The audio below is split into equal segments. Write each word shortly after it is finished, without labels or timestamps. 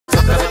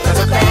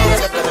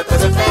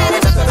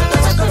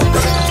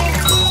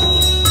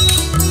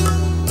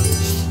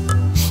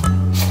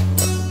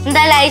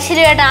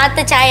ഐശ്വര്യമായിട്ട്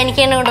ആദ്യത്തെ ചായ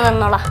എനിക്ക് തന്നെ കൊണ്ട്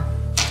തന്നോളാം.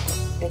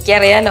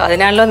 എനിക്കറിയാലോ,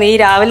 അതിനാണല്ലോ നീ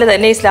രാവിലെ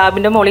തന്നെ ഈ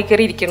സ്ലാബിന്റെ മുകളിൽ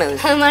കയറി ഇരിക്കണത്.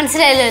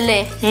 മനസ്സിലായല്ലോ അല്ലേ?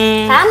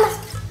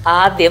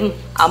 ആദ്യം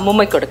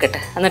അമ്മൂമ്മയ്ക്ക് കൊടുക്കട്ടെ,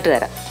 എന്നിട്ട്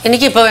തരാം.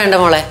 എനിക്കിപ്പോ വേണ്ട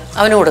മോളെ,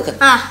 അവന് കൊടുക്ക്.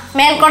 ആ,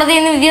 മേൽക്കോടതിയിൽ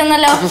നിന്ന് വിധി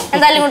വന്നല്ലോ,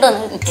 എന്തായാലും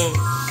കൊണ്ടുവന്നു.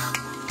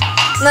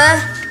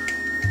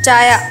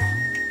 ചായ.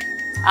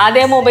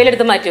 ആദ്യം മൊബൈൽ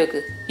എടുത്ത് മാറ്റി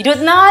വെക്ക്.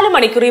 24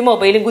 മണിക്കൂർ ഈ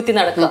മൊബൈലും കുത്തി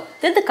നടക്കുക.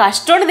 ഇതെന്ത്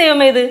കഷ്ടമാണ്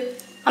ദൈവമേ ഇത്.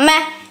 അമ്മേ,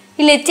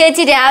 ഈ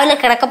ചേച്ചി രാവിലെ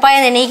കിടക്കപ്പായ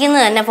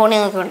എണീക്കുന്നത് തന്നെ ഫോണിൽ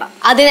നോക്കിക്കൊണ്ടോ.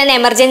 അതിന് തന്നെ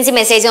എമർജൻസി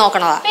മെസ്സേജ്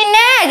നോക്കണതാ.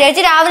 പിന്നെ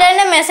ചേച്ചി രാവിലെ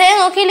തന്നെ മെസ്സേജ്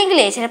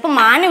നോക്കിയില്ലെങ്കിലേ ചിലപ്പോ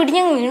മാന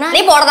പിടിഞ്ഞ വീണ.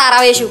 നീ പോടാ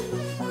ആറാവേശു.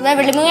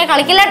 വെള്ളിമുങ്ങ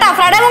കളിക്കില്ലാട്ടാ.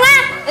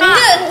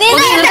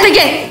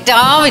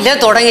 രാവിലെ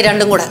തുടങ്ങി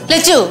രണ്ടും കൂടെ.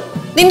 ലച്ചു,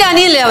 നിന്റെ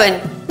അനിയല്ലേ അവൻ?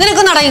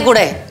 നിനക്ക്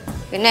നടങ്ങിക്കൂടെ?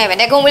 പിന്നെ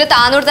ഇവന്റെയൊക്കെ മുമ്പിൽ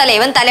താന്നു കൊടുത്താലേ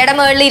ഇവൻ തലയുടെ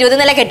മുകളിൽ 20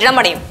 നില കെട്ടിടം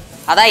പണിയും.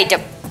 അതാ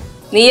ഐറ്റം.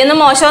 നീയൊന്നും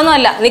മോശമൊന്നും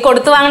അല്ല, നീ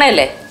കൊടുത്തു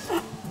വാങ്ങണല്ലേ.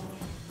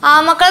 ആ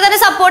മക്കളെ തന്നെ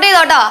സപ്പോർട്ട്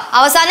ചെയ്തോട്ടോ.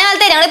 അവസാന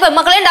കാലത്തെ ഞങ്ങൾ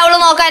പെൺമക്കളെ ഉണ്ടാവുള്ളൂ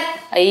നോക്കാൻ.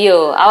 അയ്യോ,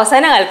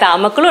 അവസാന കാലത്ത്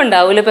ആമക്കളും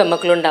ഉണ്ടാവൂല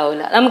പെൺമക്കളും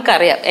ഉണ്ടാവൂല.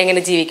 നമുക്കറിയാം എങ്ങനെ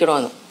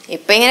ജീവിക്കണമെന്ന്.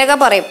 ഇപ്പൊ ഇങ്ങനെയൊക്കെ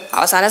പറയും,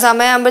 അവസാന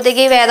സമയം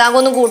ആകുമ്പോഴത്തേക്ക്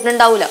വേദാങ്കൊന്നും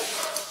കൂട്ടുന്നുണ്ടാവൂല.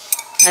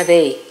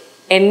 അതെ,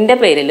 എന്റെ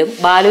പേരിലും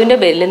ബാലുവിന്റെ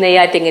പേരിലും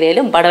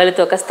നെയ്യാറ്റിങ്ങരയിലും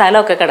പടവലത്തും ഒക്കെ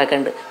സ്ഥലമൊക്കെ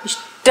കിടക്കുന്നുണ്ട്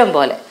ഇഷ്ടം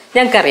പോലെ.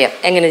 ഞങ്ങൾക്കറിയാം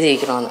എങ്ങനെ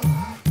ജീവിക്കണമെന്ന്.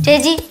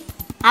 ചേച്ചി,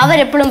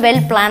 അവരെപ്പോഴും വെൽ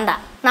പ്ലാൻഡാ.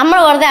 നമ്മൾ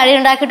വെറുതെ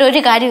അടിയുണ്ടാക്കിയിട്ട്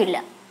ഒരു കാര്യമില്ല.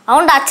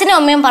 അതുകൊണ്ട് അച്ഛനും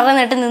അമ്മയും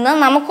പറഞ്ഞിട്ട് നിന്നാൽ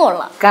നമുക്കും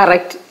കൊള്ളാം.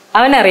 കറക്റ്റ്.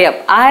 അവനറിയാം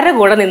ആരുടെ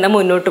കൂടെ നിന്ന്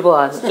മുന്നോട്ട്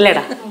പോവാന്ന്,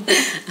 അല്ലേടാ?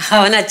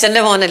 അവൻ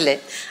അച്ഛന്റെ മോനല്ലേ,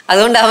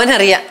 അതുകൊണ്ട്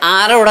അവനറിയാം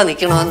ആരുടെ കൂടെ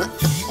നിക്കണോന്ന്.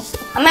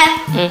 അമ്മേ,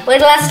 ഒരു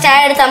ഗ്ലാസ് ചായ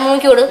എടുത്ത്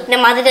അമ്മൂക്ക് കൊടു. പിന്നെ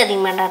മധുരം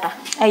അധികം വേണ്ടാട്ടാ.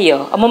 അയ്യോ,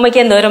 അമ്മൂമ്മയ്ക്ക്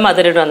എന്തോരം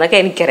മധുരം ഇടുവന്നൊക്കെ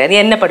എനിക്കറിയാം. നീ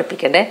എന്നെ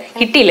പഠിപ്പിക്കണ്ടേ.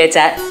 കിട്ടിയില്ലേ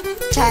ചായ?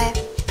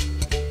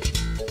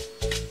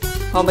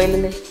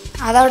 മൊബൈലിൽ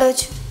അതവിടെ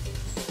വെച്ചു.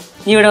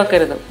 നീ ഇവിടെ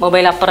വെക്കരുത്.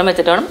 മൊബൈൽ അപ്പുറം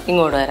വെച്ചിട്ട് വേണം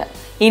ഇങ്ങോട്ട് വരാം.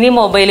 ഇനി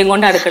മൊബൈലും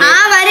കൊണ്ട് അടുക്കള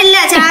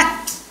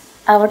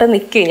അവിടെ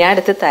നിക്ക്, ഞാൻ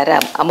എടുത്ത്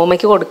തരാം.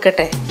 അമ്മൂമ്മയ്ക്ക്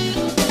കൊടുക്കട്ടെ.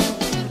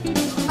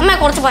 അമ്മ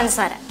കുറച്ച്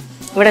പഞ്ചസാര.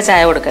 ഇവിടെ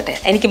ചായ കൊടുക്കട്ടെ.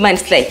 എനിക്ക്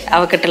മനസ്സിലായി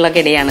അവക്കിട്ടുള്ള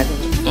കെടിയാണത്.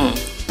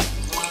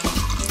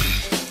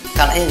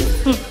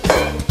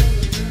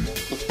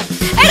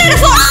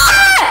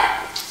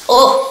 ഓ,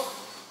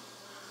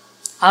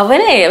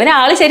 അവന്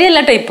ആള്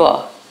ശരിയല്ലട്ടോ ഇപ്പൊ.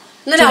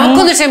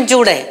 നമുക്കൊന്ന്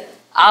ക്ഷമിച്ചൂടെ?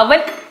 അവൻ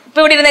ഇപ്പൊ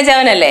ഇവിടെ ഇരുന്ന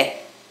ചവനല്ലേ.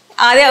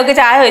 ആദ്യം അവൾക്ക്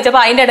ചായ വെച്ചപ്പോ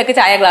അതിന്റെ ഇടയ്ക്ക്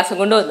ചായ ഗ്ലാസും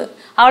കൊണ്ട് വന്ന്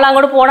അവൾ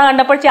അങ്ങോട്ട് പോണ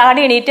കണ്ടപ്പോൾ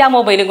ചാടി എണീറ്റ് ആ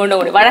മൊബൈലും കൊണ്ട്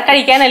കൂടി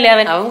വഴക്കഴിക്കാനല്ലേ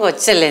അവൻ.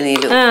 കൊച്ചല്ലേ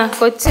നീലു?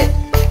 കൊച്ച്.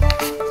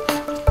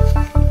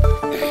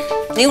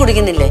 നീ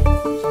കുടിക്കുന്നില്ലേ?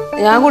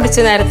 ഞാൻ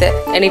കുടിച്ചു നേരത്തെ.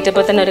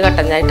 എണീറ്റപ്പോ തന്നെ ഒരു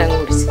കട്ടൻ ചായട്ട് അങ്ങ്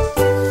കുടിച്ചു.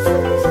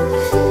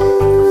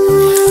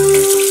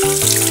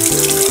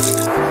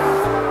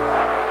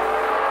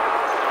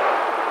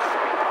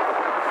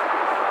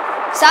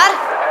 സാർ,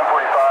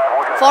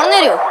 ഫോൺ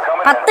തരുമോ?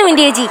 10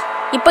 മിനിറ്റ് ചേച്ചി,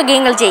 ഇപ്പൊ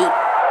ഗെയിങ്ങൾ ചെയ്യും.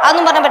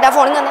 അതൊന്നും പറഞ്ഞ പറ്റാ.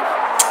 ഫോണിൽ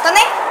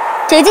തന്നെ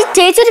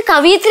ചേച്ചി ഒരു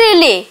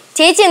കവിയത്രയല്ലേ?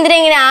 ചേച്ചി എന്തിനാ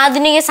ഇങ്ങനെ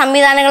ആധുനിക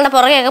സംവിധാനങ്ങളുടെ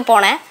പുറകെയൊക്കെ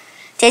പോണേ?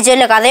 ചേച്ചി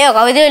വല്ലോ കഥയോ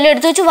കവിതയോ എല്ലാം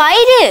എടുത്തു വെച്ച്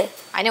വായിര്.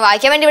 അതിന്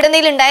വായിക്കാൻ വേണ്ടി ഇവിടെ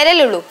എന്തെങ്കിലും ഉണ്ടായാലേ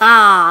ഉള്ളൂ.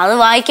 അത്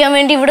വായിക്കാൻ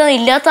വേണ്ടി ഇവിടെ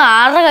ഇല്ലാത്ത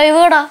ആരുടെ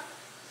കഴിവുകേടാ.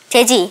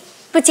 ചേച്ചി,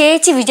 ഇപ്പൊ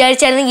ചേച്ചി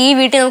വിചാരിച്ചായിരുന്നെങ്കിൽ ഈ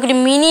വീട്ടിൽ നമുക്കൊരു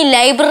മിനി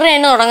ലൈബ്രറി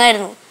തന്നെ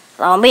തുടങ്ങായിരുന്നു.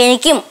 അതാകുമ്പോ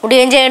എനിക്കും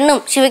കുടിയൻ ചേട്ടനും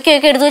ശിവയ്ക്കും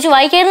ഒക്കെ എടുത്തു വെച്ച്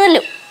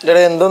വായിക്കായിരുന്നല്ലോ.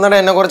 എന്തോന്നാ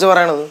എന്നെ കുറിച്ച്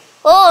പറയണത്?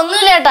 ഓ,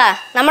 ഒന്നുമില്ല ഏട്ടാ.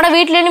 നമ്മുടെ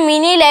വീട്ടിലൊരു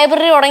മിനി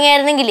ലൈബ്രറി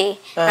തുടങ്ങിയായിരുന്നെങ്കിലേ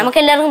നമുക്ക്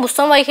എല്ലാവർക്കും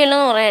പുസ്തകം വായിക്കല്ലോ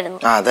എന്ന് പറയായിരുന്നു.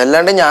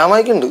 അതല്ലാണ്ട് ഞാൻ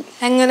വായിക്കുന്നുണ്ട്.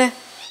 എങ്ങനെ?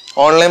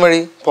 ഓൺലൈൻ വഴി.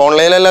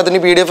 ഓൺലൈനിൽ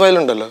എല്ലാത്തിനും PDF ഫയൽ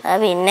ഉണ്ടല്ലോ.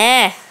 പിന്നെ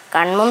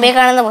കൺമുമ്പേ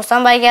കാണുന്ന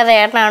പുസ്തകം വായിക്കാതെ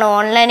ഏട്ടനാണ്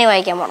ഓൺലൈനിൽ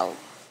വായിക്കാൻ പോണത്.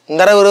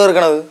 എന്താ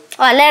വെറുതെ?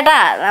 അല്ല ഏട്ടാ,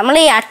 നമ്മൾ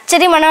ഈ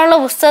അച്ചടി മണമുള്ള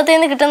പുസ്തകത്തിൽ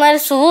നിന്ന് കിട്ടുന്ന ഒരു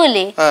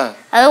സുഖമില്ലേ,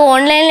 അത്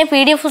ഓൺലൈനിൽ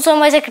PDF പുസ്തകം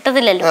വായിച്ചാൽ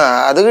കിട്ടത്തില്ലല്ലോ.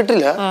 അത്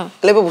കിട്ടില്ല.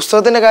 അല്ല, ഇപ്പൊ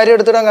പുസ്തകത്തിന്റെ കാര്യം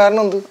എടുത്തിടാൻ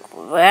കാരണം എന്ത്?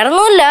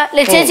 വേറൊന്നുമില്ല,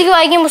 ലക്ഷ്യേച്ചിക്ക്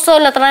വായിക്കാൻ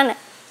പുസ്തകമില്ല, അത്ര തന്നെ.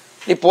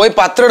 നീ പോയി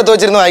പത്രം എടുത്ത്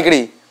വെച്ചിരുന്ന്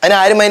വായിക്കടി. അതിന്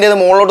ആരും അതിന്റെ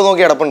മുകളിലോട്ട്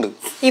നോക്കി കിടപ്പുണ്ട്.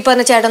 ഈ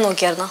പറഞ്ഞ ചേട്ടൻ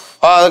നോക്കിയായിരുന്നോ?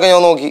 അതൊക്കെ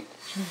ഞാൻ നോക്കി.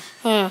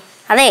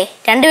 അതെ,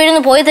 രണ്ടുപേരും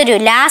ഒന്ന് പോയി തരൂ.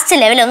 ലാസ്റ്റ്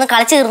ലെവലിൽ ഒന്ന്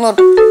കളിച്ചു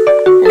തീർന്നോട്ടു.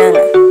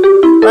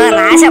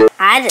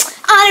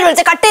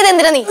 കട്ട് ചെയ്ത്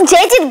എന്തിനാ നീ?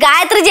 ചേച്ചി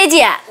ഗായത്രി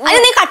ചേച്ചിയാ. അത്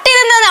നീ കട്ട്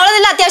ചെയ്തെന്താ?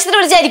 അവളെല്ലാം അത്യാവശ്യത്തിന്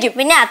വിളിച്ചായിരിക്കും.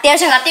 പിന്നെ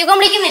അത്യാവശ്യം കത്തിയൊക്കെ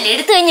വിളിക്കുന്നില്ല,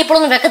 എടുത്തു കഴിഞ്ഞ്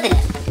ഇപ്പോഴൊന്നും വെക്കത്തില്ല.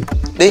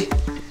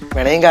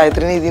 വേണമെങ്കിൽ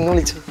ഗായത്രിനെ ഇതിന്ന്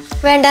വിളിച്ചു.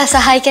 വേണ്ട,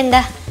 സഹായിക്കണ്ട.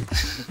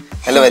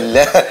 അല്ല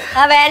വല്ല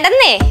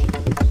വേണ്ടെന്നേ.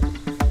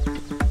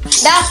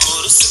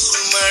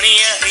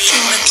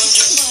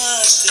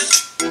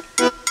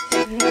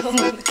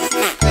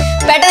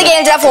 പെട്ടെന്ന്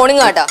കേട്ടാ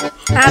ഫോണിങ് കേട്ടോ.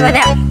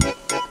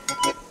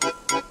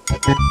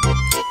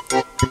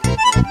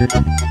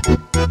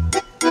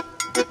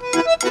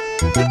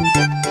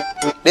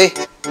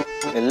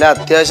 എല്ലാ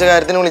അത്യാവശ്യ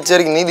കാര്യത്തിന്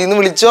വിളിച്ചായിരിക്കും. നീ ഇതിന്ന്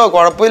വിളിച്ചോ,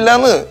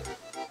 കുഴപ്പമില്ലാന്ന്.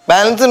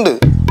 ബാലൻസ് ഉണ്ട്.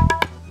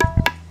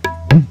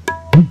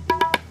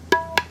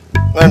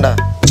 വേണ്ട,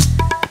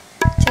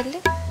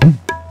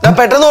 ഞാൻ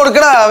പെട്ടെന്ന്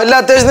കൊടുക്കടാ. വല്ല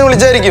അത്യാവശ്യത്തിന്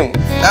വിളിച്ചായിരിക്കും.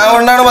 ഞാൻ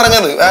കൊണ്ടാണ്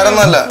പറഞ്ഞത്, വേറെ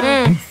ഒന്നല്ല.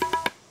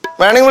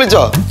 വേണമെങ്കിൽ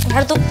വിളിച്ചോ.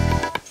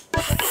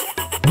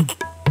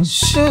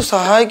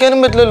 സഹായിക്കാനും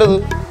പറ്റില്ലല്ലോ ഇത്.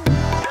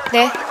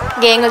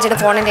 ഗെയിം കളിച്ചിട്ട്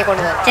ഫോണിന്റെ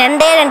കൊണ്ടുവരാം.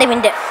 2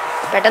 മിനിറ്റ്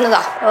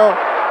പെട്ടെന്നതാ. ഓ,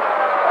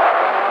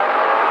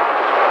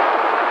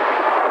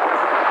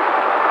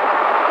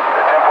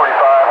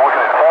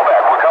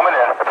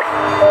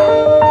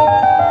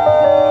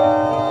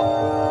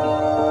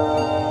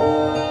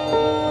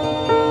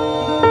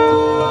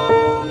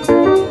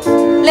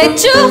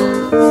 ലച്ചു,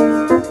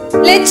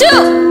 ലച്ചു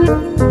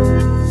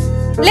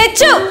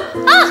ലച്ചു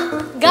ആ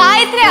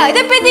ഗായത്രി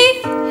ഇതെപ്പറ്റി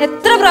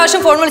എത്ര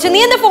പ്രാവശ്യം ഫോൺ വിളിച്ചു? നീ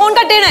എന്താ ഫോൺ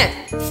കട്ട് ചെയ്യണേ?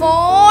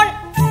 ഫോൺ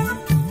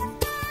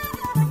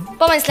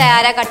ഇപ്പൊ മനസ്സിലായി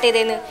ആരാ കട്ട്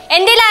ചെയ്തേന്ന്.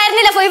 എന്റെ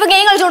ആയിരുന്നില്ല, ഇപ്പൊ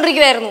ഗെയിം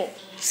കളിച്ചോണ്ടിരിക്കുവായിരുന്നു.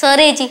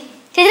 സോറി ചേച്ചി.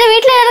 ചേച്ചിയുടെ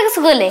വീട്ടിലെല്ലാവർക്കും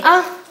സുഖമല്ലേ? ആ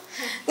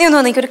നീ ഒന്ന്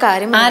വന്നിക്കൊരു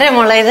കാര്യം. ആരാ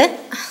മോളെ ഇത്?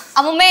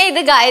 അമ്മൂമ്മേ,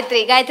 ഇത്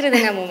ഗായത്രി. ഗായത്രി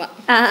തന്നെ അമ്മൂമ്മ.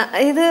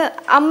 ഇത്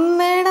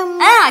അമ്മയുടെ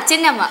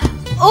അച്ഛന്റെ അമ്മ.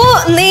 ഓ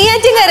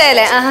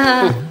നെയ്യാറ്റിൻകരയല്ലേ?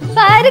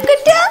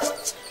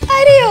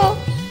 അറിയോ?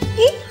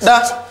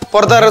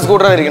 പുറത്താരുടെ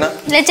സ്കൂട്ടറായിരിക്കണ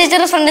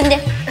ചേച്ചിയുടെ ഫ്രണ്ടിന്റെ.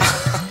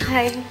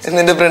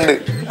 നിന്റെ ഫ്രണ്ട്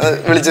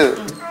വിളിച്ചത്.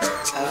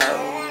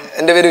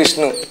 എന്റെ പേര്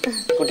വിഷ്ണു.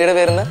 കുട്ടിയുടെ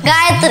പേരെന്താ?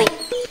 ഗായത്രി.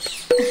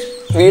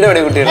 വീട് എവിടെ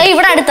കുട്ടിയുടെ?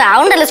 ഇവിടെ അടുത്താ,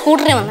 അതുകൊണ്ടല്ലേ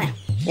സ്കൂട്ടറിൽ വന്നേ.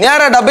 ഞാൻ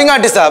ഡബിങ്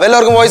ആർട്ടിസ്റ്റാ,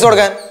 എല്ലാവർക്കും വോയിസ്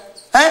കൊടുക്കാൻ.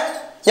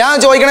 ഞാൻ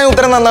ചോദിക്കണേ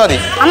ഉത്തരം തന്നാ മതി.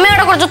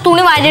 അമ്മയോടെ കുറച്ച്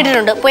തുണി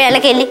വാരിയിട്ടിട്ടുണ്ട്, പോയി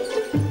അലക്കല്ലേ.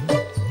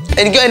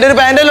 എനിക്ക് എന്റെ ഒരു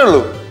പാൻറ്റല്ലേ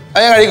ഉള്ളൂ,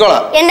 അത് ഞാൻ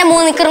കഴിക്കോളാം. എന്റെ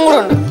 3 നിക്കറും കൂടെ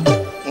ഉണ്ട്.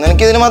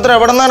 നിനക്ക് ഇതിന് മാത്രം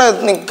എവിടെ നിന്നാണ്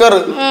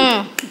നിക്കറ്?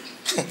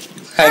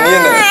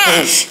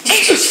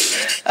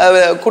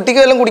 കുട്ടിക്ക്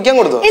വല്ലതും കുടിക്കാൻ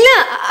കൊടുത്തോ? ഇല്ല,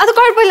 അത്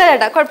കുഴപ്പമില്ല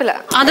ചേട്ടാ, കുഴപ്പമില്ല.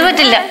 അത്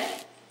പറ്റില്ല.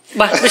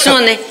 വിഷ്ണു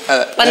വന്നേ,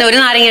 വന്നേ ഒരു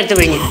നാരങ്ങ എടുത്ത്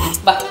പിഴിഞ്ഞ്.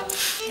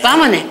 വാ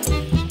മോനെ,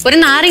 ഒരു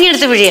നാരങ്ങ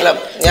എടുത്ത് പിഴിയ.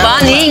 വാ,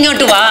 നീ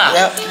ഇങ്ങോട്ട് വാ,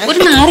 ഒരു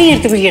നാരങ്ങ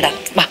എടുത്ത് പിഴിയടാ.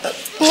 വാ.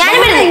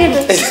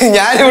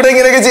 ഞാനിവിടെ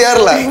ഇങ്ങനെയൊക്കെ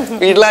ചെയ്യാറില്ല,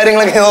 വീട്ടിലെ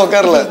കാര്യങ്ങളൊക്കെ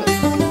നോക്കാറില്ല.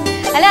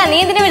 അല്ല, നീ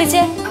എന്തിനാ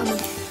വിളിച്ചേ?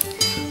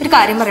 ഒരു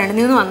കാര്യം പറയണ്ട,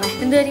 നീ ഒന്ന് വന്നേ.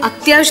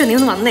 അത്യാവശ്യം നീ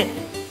ഒന്ന് വന്നേ.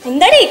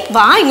 എന്താടി?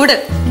 വാ ഇങ്ങോട്ട്.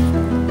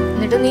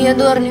 എന്നിട്ട് നീ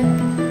എന്ത് പറഞ്ഞു?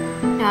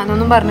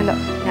 ഞാനൊന്നും പറഞ്ഞില്ല.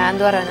 ഞാൻ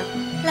എന്ത് പറയാനാ?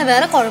 അല്ല,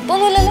 വേറെ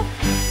കുഴപ്പമൊന്നുമില്ലല്ലോ.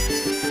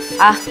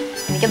 ആ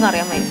എനിക്കൊന്നും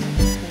അറിയാൻ വയ്യ.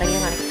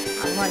 എന്തെങ്കിലും കാണിക്കും.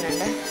 അമ്മ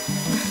വന്നേ.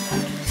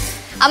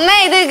 അമ്മ,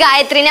 ഇത്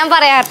ഗായത്രി, ഞാൻ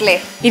പറയാറില്ലേ.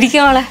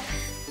 ഇരിക്കോളെ.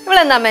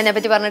 ഇവളെന്താ അമ്മ എന്നെ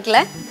പറ്റി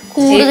പറഞ്ഞിട്ടില്ലേ?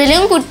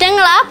 കൂടുതലും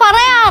കുറ്റങ്ങളാ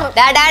പറയാറ്.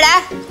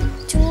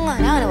 ചുമ്മാ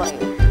ഞാൻ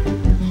പറയൂ.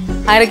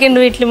 ആരൊക്കെ ഉണ്ട്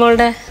വീട്ടില്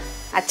മോളുടെ?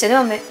 അച്ഛനും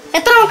അമ്മയും.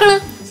 എത്ര മക്കള്?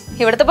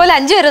 ഇവിടത്തെ പോലെ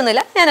 5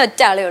 പേരൊന്നുമില്ല, ഞാൻ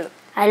ഒറ്റ ആളേ ഉള്ളൂ.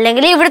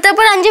 അല്ലെങ്കിൽ ഇവിടുത്തെ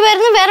പോലെ 5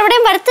 പേരൊന്നും വേറെ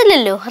എവിടെയും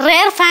വരത്തില്ലല്ലോ,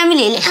 റെയർ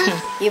ഫാമിലി അല്ലേ.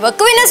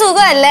 ഇവക്ക് പിന്നെ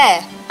സുഖമല്ലേ,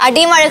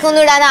 അടിയും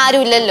വഴക്കൊന്നും ഇടാൻ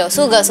ആരും ഇല്ലല്ലോ,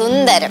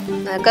 സുന്ദരം.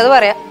 നിനക്കത്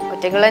പറയാം,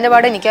 ഒറ്റയ്ക്കുള്ളതിന്റെ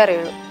പാടെ എനിക്കേ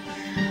അറിയുള്ളൂ.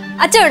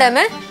 അച്ഛൻ എവിടെ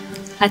അമ്മേ?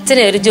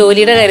 അച്ഛനെ ഒരു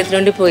ജോലിയുടെ കാര്യത്തിന്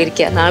വേണ്ടി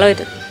പോയിരിക്കുക, നാളെ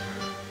വരും.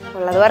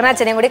 ഉള്ളത് പറഞ്ഞ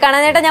അച്ഛനെയും കൂടി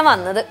കാണാനായിട്ടാ ഞാൻ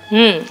വന്നത്.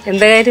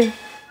 എന്താ കാര്യം?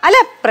 അല്ല,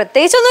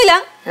 പ്രത്യേകിച്ചൊന്നുമില്ല.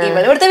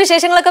 ഇവിടുത്തെ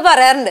വിശേഷങ്ങളൊക്കെ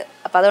പറയാറുണ്ട്,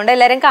 അപ്പൊ അതുകൊണ്ട്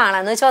എല്ലാരും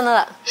കാണാന്ന് വെച്ച്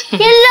വന്നതാ.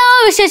 എല്ലാ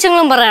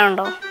വിശേഷങ്ങളും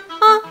പറയാനുണ്ടോ?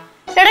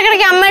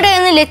 ഇടയ്ക്കിടയ്ക്ക് അമ്മയുടെ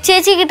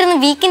ലച്ചേച്ചി കിട്ടുന്ന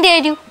വീക്കിന്റെ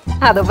കാര്യം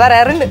അത്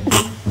പറയാറുണ്ട്.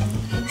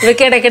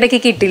 ഇതൊക്കെ ഇടയ്ക്കിടയ്ക്ക്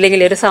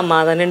കിട്ടിയില്ലെങ്കിൽ ഒരു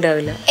സമാധാനം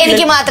ഉണ്ടാവില്ല.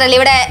 എനിക്ക് മാത്രല്ല,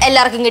 ഇവിടെ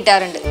എല്ലാവർക്കും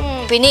കിട്ടാറുണ്ട്.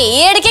 പിന്നെ ഈ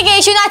ഇടയ്ക്ക്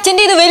കേശുവിന്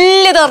അച്ഛന്റെ ഇത്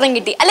വലിയ തോർണം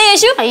കിട്ടി അല്ലേ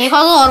കേശു? അയ്യോ,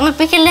 അത്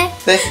ഓർമ്മിപ്പിക്കല്ലേ.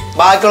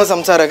 ബാക്കിയുള്ള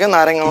സംസാരമൊക്കെ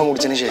നാരങ്ങ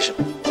കുടിച്ചതിന് ശേഷം.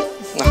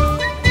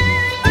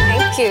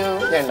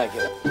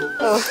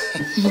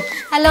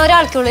 അല്ല,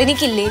 ഒരാൾക്കുള്ളൂ,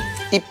 എനിക്കില്ലേ?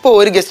 ഇപ്പൊ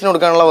ഒരു ഗസ്റ്റിന്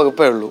കൊടുക്കാനുള്ള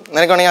വകുപ്പേ ഉള്ളൂ.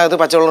 നിനക്കാണെങ്കിൽ അത്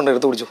പച്ചവെള്ളം ഉണ്ട്,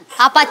 എടുത്ത് കുടിച്ചു.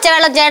 ആ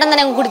പച്ചവെള്ളം ചേട്ടൻ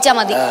തന്നെ കുടിച്ചാ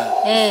മതി.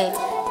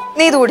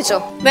 നീ ഇത് കുടിച്ചോ?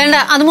 വേണ്ട,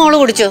 അത് മോള്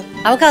കുടിച്ചോ,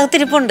 അവക്ക്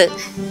അകത്തിരിപ്പുണ്ട്.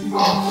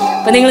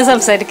 അപ്പൊ നിങ്ങൾ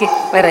സംസാരിക്ക്,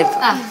 വരാം.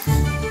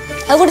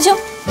 അത് കുടിച്ചോ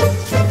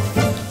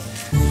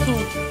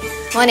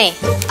മോനെ.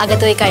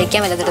 അകത്ത് പോയി കഴിക്കാൻ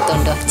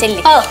വല്ലതെടുത്തോണ്ടോ?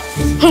 ചെല്ലി.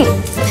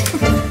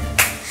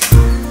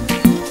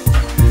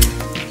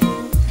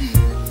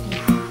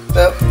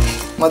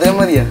 മധുരം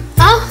മതിയാ?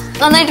 ആ,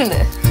 നന്നായിട്ടുണ്ട്.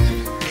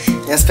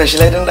 ഞാൻ സ്പെഷ്യൽ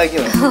ആയിട്ട്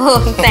ഉണ്ടാക്കിയതാ.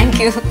 Thank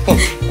you.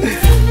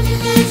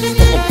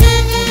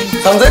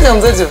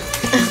 സംസാരിച്ചു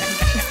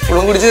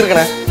ഉള്ളും കുടിച്ചു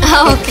തീർക്കണേ.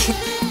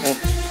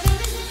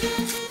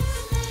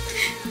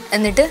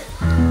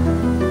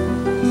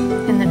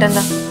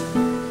 എന്നിട്ടെന്താ?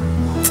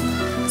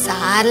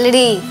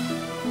 സാരല്ലടി.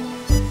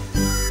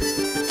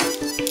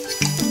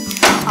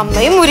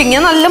 അമ്മയും മുരിങ്ങ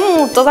നല്ല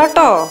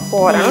മൂത്തതാട്ടോ,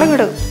 പോരാനുള്ള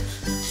ഇങ്ങട്.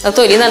 അത്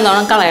തൊലി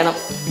നല്ലോണം കളയണം.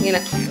 ഇങ്ങനെ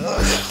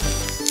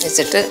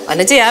വെച്ചിട്ട്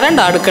വല്ല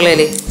ചെയ്യാറുണ്ടോ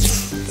അടുക്കളയില്?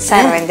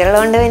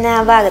 സർവന്റുള്ളതുകൊണ്ട് പിന്നെ ആ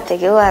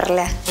ഭാഗത്തേക്ക്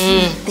പോകാറില്ല.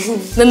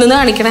 നിന്ന്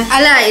കാണിക്കണേ.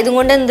 അല്ല, ഇതും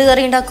കൊണ്ട് എന്ത്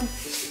കറി ഉണ്ടാക്കും?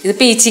 ഇത്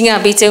പീച്ചിങ്ങാ.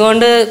 പീച്ചിങ്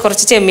കൊണ്ട്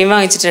കുറച്ച് ചെമ്മീൻ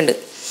വാങ്ങിച്ചിട്ടുണ്ട്.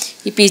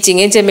 ഈ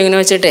പീച്ചിങ്ങയും ചെമ്മീനും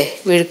വെച്ചിട്ടേ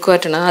വിഴുക്ക്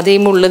പറ്റണം. അത് ഈ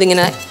മുള്ളത്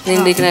ഇങ്ങനെ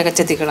നീണ്ടിരിക്കണൊക്കെ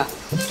ചെത്തിക്കളാ.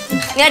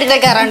 നീ അടുക്കള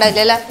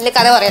കയറാണ്ടാവില്ലല്ലോ, ഇല്ല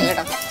കഥ പറയല്ലോ.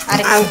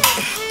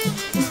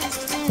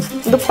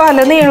 ഇത് പല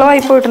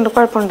നീളമായി പോയിട്ടുണ്ട്,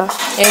 കുഴപ്പമുണ്ടോ?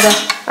 ഏതാ?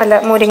 അല്ല,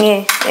 മുരിങ്ങയെ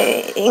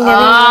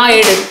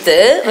എടുത്ത്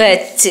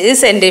വെച്ച്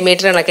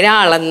സെന്റിമീറ്റർ കണക്കിന്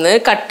അളന്ന്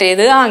കട്ട്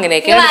ചെയ്ത്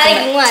അങ്ങനെയൊക്കെ.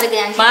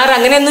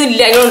 അങ്ങനെയൊന്നും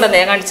ഇല്ല, ഇങ്ങോട്ടെന്നേ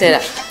ഞാൻ കാണിച്ചു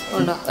തരാം.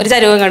 ഉണ്ടോ? ഒരു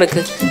ചരുവം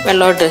കണക്ക്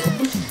വെള്ളോട്ട്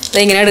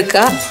ഇങ്ങനെ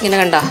എടുക്കുക, ഇങ്ങനെ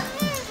കണ്ട.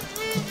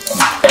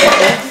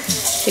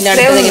 പിന്നെ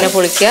അടുത്തത് ഇങ്ങനെ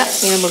പൊളിക്കുക,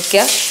 ഇങ്ങനെ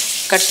മുറിക്കുക,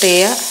 കട്ട്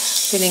ചെയ്യുക,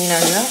 പിന്നെ ഇങ്ങനെ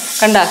ഇടുക.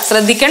 കണ്ട,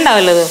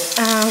 ശ്രദ്ധിക്കണ്ടാവല്ലോ.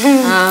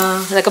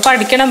 ഇതൊക്കെ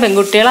പഠിക്കണം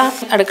പെൺകുട്ടികളാ.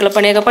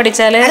 അടുക്കളപ്പണിയൊക്കെ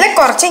പഠിച്ചാലേ.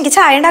 കുറച്ച് എനിക്ക്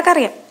ചായ ഉണ്ടാക്കാൻ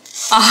അറിയാം.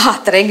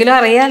 അത്രയെങ്കിലും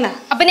അറിയാലോ.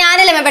 അപ്പൊ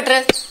ഞാനല്ലേ ബെറ്റർ?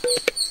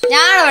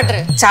 ഞാനാണോ ബെറ്റർ?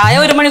 ചായ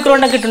 1 മണിക്കൂർ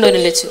കൊണ്ടൊക്കെ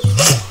കിട്ടുന്നുണ്ടല്ലോ ലച്ചു.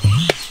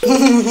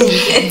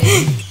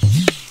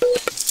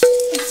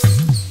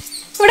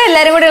 ഇവിടെ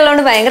എല്ലാരും കൂടെ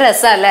ഉള്ളതുകൊണ്ട് ഭയങ്കര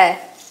രസമല്ലേ?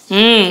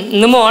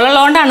 ഇന്ന്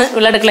മോളുള്ളതുകൊണ്ടാണ്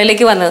ഇവിടെ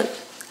അടുക്കളയിലേക്ക് വന്നത്.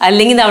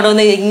 അല്ലെങ്കിൽ അവിടെ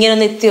ഒന്ന് ഇങ്ങനെ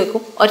ഒന്ന് എത്തി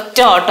വെക്കും, ഒറ്റ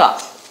ഓട്ടോ.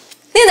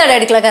 നീ എന്താ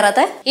അടുക്കള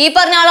കയറാത്ത? ഈ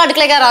പറഞ്ഞ ആളും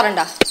അടുക്കള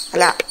കയറാറുണ്ടോ?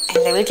 അല്ല,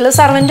 എന്റെ വീട്ടില്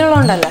സർവന്റ്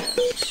ഉള്ളതുകൊണ്ടല്ലേ.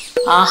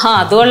 ആഹാ,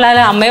 അത്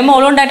കൊള്ളാലോ. അമ്മയും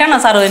മോളും ഉണ്ടായിട്ടാണോ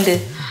സർവന്റ്?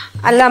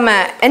 അല്ല അമ്മ,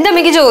 എന്റെ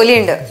അമ്മയ്ക്ക്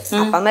ജോലിയുണ്ട്.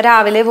 അപ്പൊ അമ്മ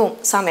രാവിലെ പോവും,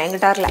 സമയം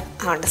കിട്ടാറില്ല.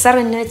 അതുകൊണ്ട്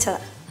സർവന്റിനെ വെച്ചതാ.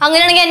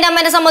 അങ്ങനെയാണെങ്കിൽ എന്റെ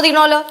അമ്മേനെ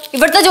സമ്മതിക്കണമല്ലോ.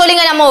 ഇവിടുത്തെ ജോലി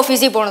കഴിഞ്ഞാൽ അമ്മ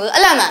ഓഫീസിൽ പോണത്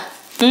അല്ല അമ്മ?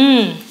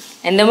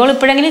 എന്റെ മോൾ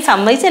ഇപ്പോഴെങ്കിലും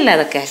സമ്മതിച്ചല്ല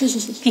അതൊക്കെ.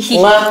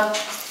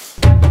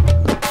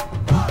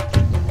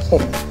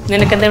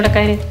 നിനക്കെന്താ ഇവിടെ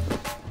കാര്യം?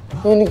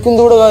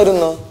 എനിക്കെന്തൂടെ കാര്യം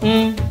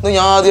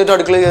ഞാൻ ആദ്യമായിട്ട്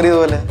അടുക്കള കയറിയത്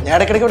പോലെ. ഞാൻ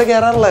ഇടയ്ക്കിടയ്ക്ക് ഇവിടെ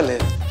കയറാറുള്ളല്ലേ.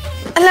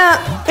 അല്ല,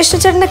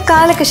 വിഷ്ണുചേട്ടന്റെ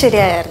കാലൊക്കെ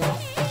ശരിയായിരുന്നു?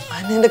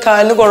 എന്റെ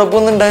കാലിന്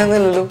കുഴപ്പമൊന്നും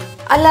ഉണ്ടായിരുന്നില്ലല്ലോ.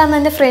 അല്ല, അന്ന്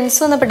എന്റെ ഫ്രണ്ട്സ്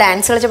വന്നപ്പോ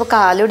ഡാൻസ് കളിച്ചപ്പോ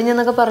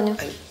കാലൊടിഞ്ഞെന്നൊക്കെ പറഞ്ഞു.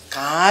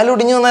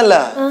 കാലൊടിഞ്ഞൊന്നല്ല,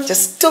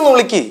 ജസ്റ്റ് ഒന്ന്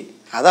വിളിക്ക്.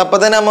 അതപ്പൊ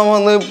തന്നെ അമ്മ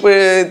വന്ന്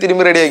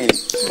തിരുമ്പി റെഡിയാക്കി.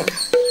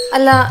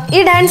 അല്ല,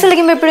 ഈ ഡാൻസ്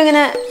കളിക്കുമ്പോ എപ്പോഴും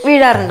ഇങ്ങനെ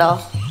വീഴാറുണ്ടോ?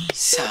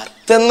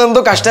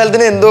 എന്തോ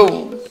കഷ്ടാലത്തിന് എന്തോ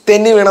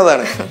തെന്നി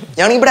വീണതാണ്.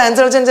 ഞാനിപ്പോ ഡാൻസ്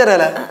കളിച്ചാൽ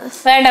ചേരാല.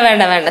 വേണ്ട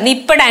വേണ്ട വേണ്ട, നീ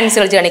ഇപ്പൊ ഡാൻസ്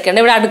കളിച്ച് കാണിക്കണ്ട.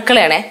 ഇവിടെ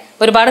അടുക്കളയാണേ,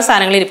 ഒരുപാട്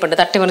സാധനങ്ങൾ ഇരിപ്പുണ്ട്,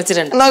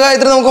 തട്ടിമറിച്ചിട്ടുണ്ട്. എന്നാ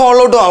ഗായത്രി നമുക്ക്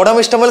ഹോളിലോട്ട് പോവാം. അവിടെ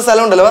ഇഷ്ടംപോലെ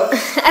സ്ഥലം ഉണ്ടല്ലോ.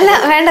 അല്ല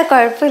വേണ്ട,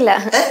 കുഴപ്പമില്ല.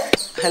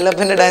 അല്ല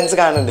പിന്നെ ഡാൻസ്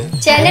കാണുന്നുണ്ട്.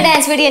 ചേട്ടന്റെ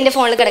ഡാൻസ് വീഡിയോ എന്റെ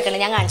ഫോണിൽ കിടക്കണ്ട,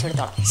 ഞാൻ കാണിച്ചു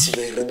കൊടുത്തോളാം.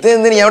 വെറുതെ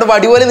എന്തിനാ ഞാൻ അവിടെ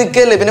പടി പോലെ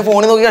നിൽക്കല്ലേ, പിന്നെ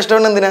ഫോണിൽ നോക്കി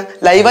കഷ്ടപ്പെടണം എന്തിനാ?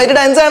 ലൈവായിട്ട്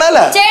ഡാൻസ്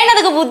കാണാല്ലോ.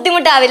 ചേട്ടനതൊക്കെ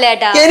ബുദ്ധിമുട്ടാവില്ല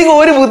ഏട്ടാ? എനിക്ക്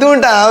ഒരു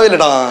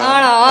ബുദ്ധിമുട്ടാവില്ലടാ.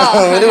 ആണോ?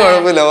 ഒരു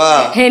കുഴപ്പമില്ല. വാ,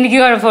 എനിക്ക്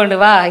കുഴപ്പമുണ്ട്.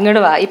 വാ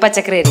ഇങ്ങോട്ട് വാ, ഈ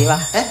പച്ചക്കറി അരി വാ.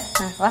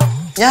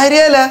 ഞാൻ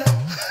അരിയല്ല.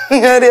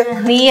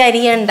 നീ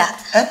അരിയണ്ട,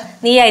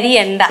 നീ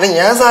അരിയണ്ട.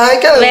 ഞാൻ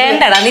സഹായിക്കാം.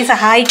 വേണ്ടടാ, നീ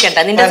സഹായിക്കണ്ട,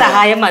 നിന്റെ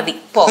സഹായം മതി.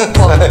 പോ.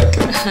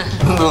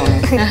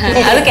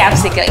 അത്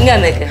ക്യാപ്സിക്കം ഇങ്ങ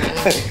വന്നേക്ക്.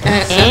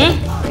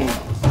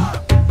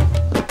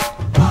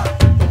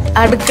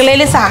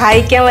 അടുക്കളയില്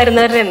സഹായിക്കാൻ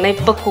വരുന്നവരുടെ എണ്ണം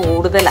ഇപ്പൊ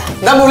കൂടുതലാ.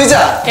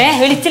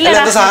 വിളിച്ചില്ല,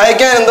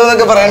 സഹായിക്കാൻ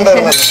എന്തോന്നൊക്കെ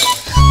പറയണ്ടായിരുന്നു.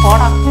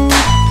 പോടാ.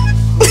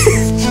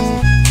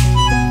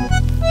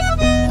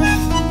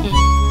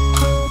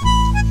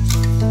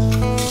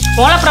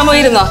 മോളപ്പുറം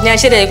പോയിരുന്നോ? ഞാൻ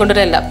ശരിയായി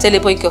കൊണ്ടുവരല്ല. ചെല്ലി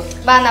പോയിക്കോ.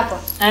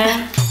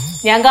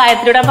 ഞാൻ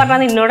ഗായത്രിയോടെ പറഞ്ഞ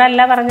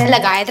നിന്നോടല്ല പറഞ്ഞല്ല.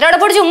 ഗായത്രിയോടെ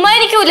പോയി ചുമ്മാ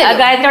ഇരിക്കൂല.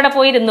 ഗായത്രിയോടെ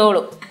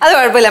പോയിരുന്നോളൂ. അത്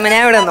കുഴപ്പമില്ല,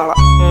 ഞാൻ ഇവിടെ വന്നോളാം.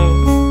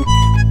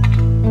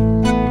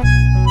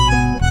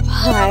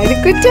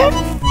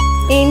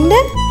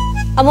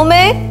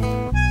 അമ്മൂമ്മേ.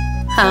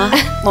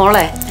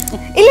 മോളെ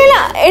ഇല്ല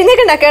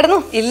എഴുന്നേക്കണ്ട, കിടന്നു.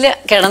 ഇല്ല,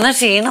 കിടന്ന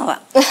ക്ഷീണവാ.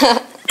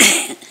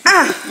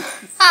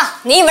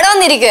 നീ ഇവിടെ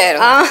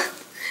വന്നിരിക്കുവായിരുന്നു?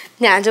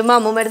 ഞാൻ ചുമ്മാ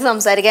അമ്മൂമ്മ അടുത്ത്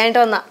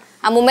സംസാരിക്കാനായിട്ട് വന്നാ.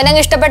 അമ്മൂമ്മനെ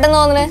അങ്ങ് ഇഷ്ടപ്പെട്ടെന്ന്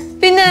തോന്നുന്നു.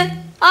 പിന്നെ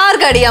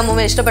ആർക്കടി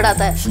അമ്മൂമ്മ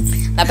ഇഷ്ടപ്പെടാത്ത?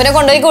 പിന്നെ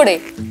കൊണ്ടുപോയിക്കൂടെ?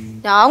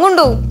 ഞാൻ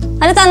കൊണ്ടുപോകും.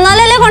 അത്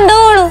തന്നാലല്ലേ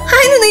കൊണ്ടുപോകുള്ളൂ.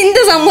 അതിന്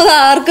നിന്റെ സമ്മതം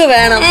ആർക്ക്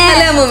വേണം?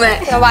 അല്ലേ അമ്മൂമ്മ?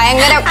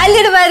 ഭയങ്കര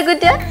അല്ലേടാ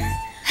പാർക്കുറ്റ,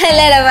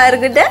 അല്ലേടാ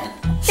പാർക്കുറ്റ.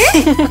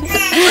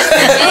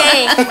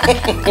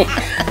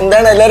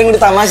 എന്താണ് എല്ലാരും കൂടി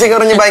തമാശയൊക്കെ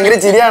പറഞ്ഞ് ഭയങ്കര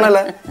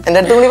ചിരിയാണല്ലോ. എന്റെ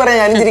അടുത്ത് കൂടി പറയാം,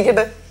 ഞാനും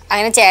ചിരിക്കട്ടെ.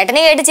 അങ്ങനെ ചേട്ടന്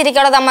കേട്ട്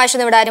ചിരിക്കാനുള്ള തമാശ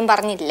ഇവിടെ ആരും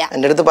പറഞ്ഞില്ല.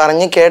 എന്റെ അടുത്ത്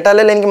പറഞ്ഞ്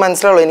കേട്ടാലല്ലേ എനിക്ക്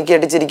മനസ്സിലാവുള്ളൂ എനിക്ക്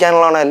കേട്ട്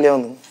ചിരിക്കാനുള്ളതാണോ അല്ലയോ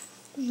ഒന്ന്.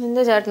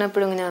 എന്റെ ചേട്ടൻ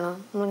എപ്പോഴും ഇങ്ങനെയാണോ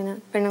നമ്മളിങ്ങനെ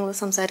പെണ്ണുങ്ങൾ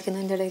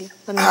സംസാരിക്കുന്നതിന്റെ ഇടയിൽ?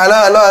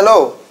 ഹലോ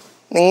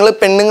നിങ്ങൾ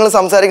പെണ്ണുങ്ങൾ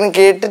സംസാരിക്കുന്നത്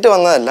കേട്ടിട്ട്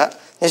വന്നതല്ല.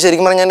 ഞാൻ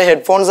ശരിക്കും പറഞ്ഞാൽ എന്റെ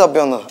ഹെഡ്ഫോൺസ് തപ്പി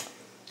വന്നതാ.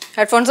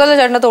 ഹെഡ്ഫോൺസ് അല്ലേ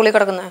ചേട്ടൻ്റെ തോളി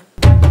കിടക്കുന്നത്?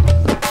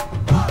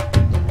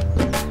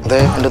 അതെ,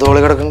 എന്റെ തോളി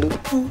കിടക്കുന്നുണ്ട്.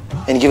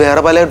 എനിക്ക്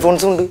വേറെ പല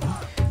ഹെഡ്ഫോൺസും ഉണ്ട്.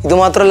 ഇത്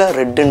മാത്രമല്ല,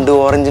 റെഡ് ഉണ്ട്,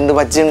 ഓറഞ്ച് ഉണ്ട്,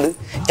 പച്ചയുണ്ട്.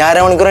 ഞാൻ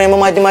 1 മണിക്കൂർ കഴിയുമ്പോൾ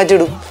മാറ്റി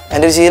ഇടും.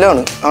 എൻ്റെ ഒരു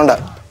ശീലമാണ്. അതുകൊണ്ടാ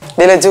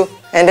ഇതിൽ വെച്ചു.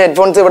 എൻ്റെ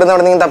ഹെഡ്ഫോൺസ് ഇവിടെ നിന്ന്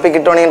എവിടെ തപ്പി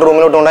കിട്ടുവാണെങ്കിൽ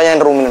റൂമിലോട്ട് കൊണ്ടാ ഞാൻ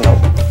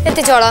റൂമിലുണ്ടാവും.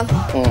 എത്തിച്ചോളാം.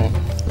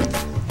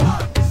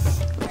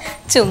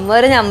 ചുമ്മാ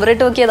ഒരു നമ്പർ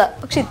ഇട്ട് നോക്കിയതാ,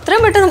 പക്ഷെ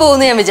ഇത്രയും പെട്ടെന്ന്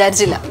പോകുന്നു ഞാൻ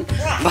വിചാരിച്ചില്ല.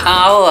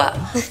 ഭാവമാ,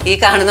 ഈ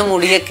കാണുന്ന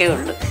മുടിയൊക്കെ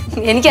ഉള്ളു.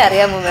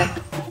 എനിക്കറിയാം മുമ്പേ.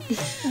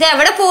 ഇത്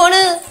എവിടെ പോണ്?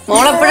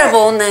 മോളെപ്പോഴാ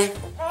പോകുന്നേ?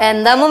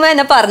 എന്താ മുമ്പേ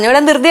എന്നെ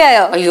പറഞ്ഞുവിടാൻ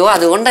ധൃതിയായോ? അയ്യോ,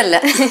 അതുകൊണ്ടല്ല.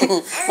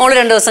 മോള്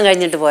 2 ദിവസം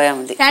കഴിഞ്ഞിട്ട് പോയാ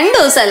മതി. 2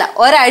 ദിവസമല്ല,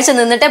 ഒരാഴ്ച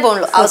നിന്നിട്ടേ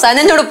പോണുള്ളൂ. അവസാനം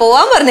എന്നോട്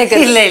പോവാൻ പറഞ്ഞേക്ക.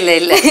 ഇല്ല.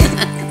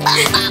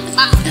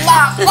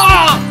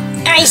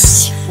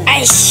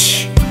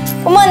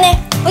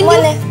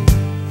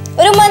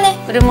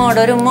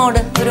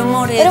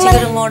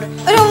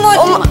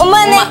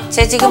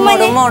 ചേച്ചിക്ക്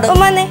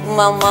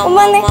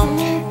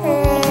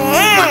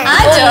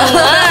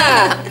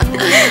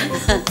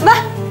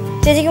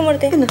ചേച്ചിക്ക്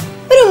കൊടുത്തേ.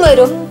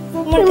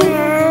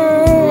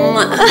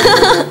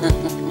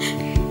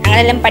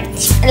 ഞങ്ങളെല്ലാം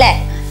പഠിച്ചു അല്ലേ?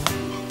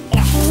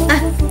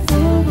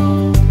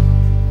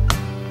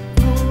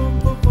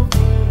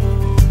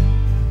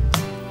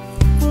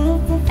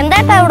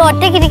 എന്താട്ടാ ഇവിടെ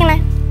ഒറ്റയ്ക്ക് ഇരിക്കണേ?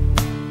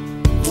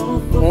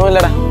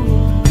 ഒന്നുമില്ലടാ.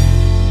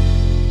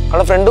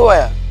 അവളെ ഫ്രണ്ട്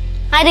പോയാ?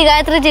 ആര്?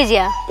 ഗായത്രി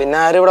ചേച്ചിയാ? പിന്നെ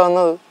ആരും ഇവിടെ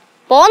വന്നത്?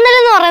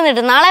 പോകുന്നില്ലെന്ന്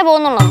പറയുന്നിട്ട്. നാളെ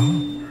പോകുന്നുള്ളൂ.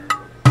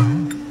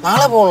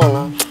 നാളെ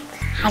പോകണമെന്നാ?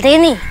 അതേ,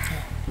 നീ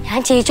ഞാൻ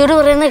ചേച്ചിയോട്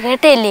പറയുന്നത്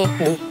കേട്ടല്ലേ?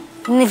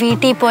 ഇന്ന്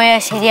വീട്ടിൽ പോയാൽ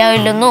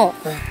ശരിയാവില്ലെന്നോ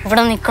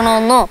ഇവിടെ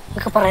നിക്കണമെന്നോ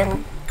ഒക്കെ പറയുന്നു.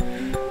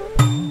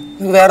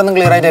 വേറൊന്നും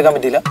ക്ലിയർ ആയിട്ട് കേൾക്കാൻ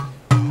പറ്റില്ല.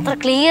 അത്ര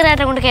ക്ലിയർ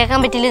ആയിട്ട് കൊണ്ട് കേൾക്കാൻ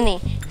പറ്റില്ല. നീ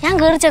ഞാൻ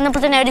കയറി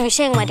ചെന്നപ്പോൾ തന്നെ അവര്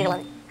വിഷയം മാറ്റി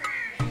കളഞ്ഞു.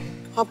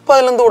 അപ്പൊ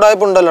അതിലെന്ത്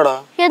ഉടായ്പ ഉണ്ടല്ലോടാ?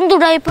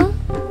 എന്തുടായ്പ്?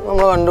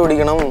 നമ്മള്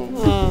കണ്ടുപിടിക്കണം.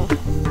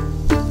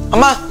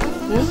 അമ്മ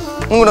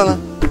ഇങ്ങോട്ട് വന്ന്.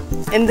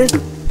 എന്ത്?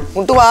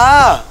 മുട്ട് വാ.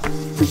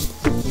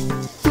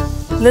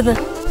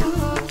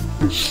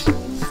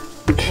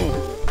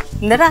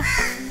 എന്താ?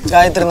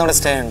 ഗായത്രി ഇന്നിവിടെ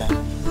സ്റ്റേ ഉണ്ടാ?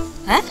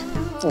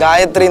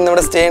 ഗായത്രി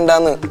ഇന്നിവിടെ സ്റ്റേ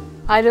ഉണ്ടാന്ന്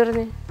ആര്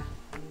പറഞ്ഞു?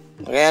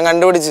 ഞാൻ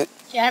കണ്ടുപിടിച്ച്.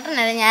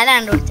 ചേട്ടനല്ലേ, ഞാനാ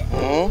കണ്ടുപിടിച്ചത്.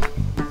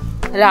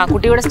 അല്ല, ആ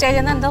കുട്ടി ഇവിടെ സ്റ്റേ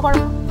ചെയ്യുന്ന എന്താ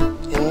കുഴപ്പം?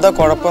 എന്താ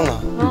കുഴപ്പമെന്നാ?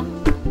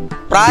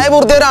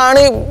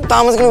 പ്രായപൂർത്തിയൊരാണ്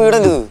താമസിക്കുന്ന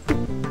വീടല്ലേ ഇത്?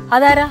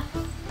 അതാരാ?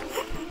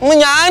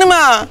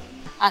 ഞാനുമാ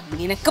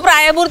നിനക്ക്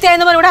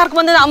പ്രായപൂർത്തിയായെന്ന് പറഞ്ഞ ഇവിടെ ആർക്കും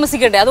വന്ന്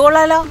താമസിക്കണ്ടേ? അത്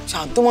കൊള്ളാലോ.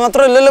 അത്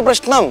മാത്രമല്ലല്ലോ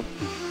പ്രശ്നം.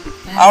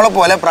 അവളെ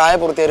പോലെ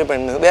പ്രായപൂർത്തിയായ ഒരു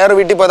പെണ്ണ് വേറെ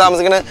വീട്ടിൽ പോയി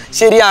താമസിക്കുന്നത്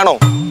ശരിയാണോ?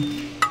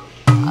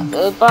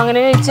 അതിപ്പോ അങ്ങനെ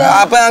ചോദിച്ചാ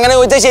അപ്പൊ അങ്ങനെ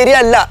ചോദിച്ചാൽ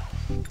ശരിയല്ല.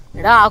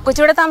 എടാ ആ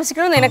കൊച്ചിവിടെ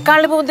താമസിക്കണോ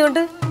നിനക്കാണല്ലോ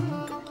ബുദ്ധിമുട്ട്.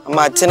 അമ്മ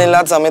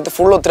അച്ഛനില്ലാത്ത സമയത്ത്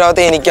ഫുൾ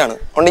ഉത്തരവാദിത്തം എനിക്കാണ്.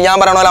 അതുകൊണ്ട് ഞാൻ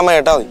പറയണ പോലെ അമ്മ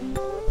കേട്ടാ മതി.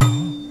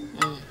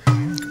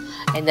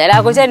 എന്തായാലും ആ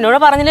കൊച്ചു എന്നോട്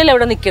പറഞ്ഞില്ലല്ലോ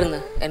ഇവിടെ നിൽക്കുന്നത്.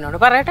 എന്നോട്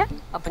പറയട്ടെ,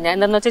 അപ്പൊ ഞാൻ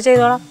എന്താന്ന് വെച്ചാൽ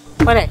ചെയ്തോളാം.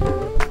 പോരെ?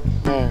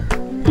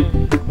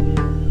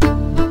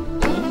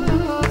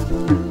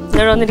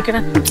 വന്നിരിക്കണേ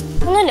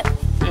ഒന്നുമില്ല.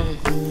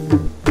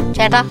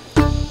 ചേട്ടാ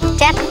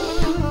ചേട്ടാ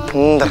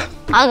എന്താ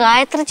ആ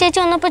ഗായത്രി ചേച്ചി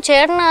വന്നപ്പോ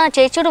ചേട്ടന് ആ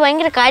ചേച്ചിയോട്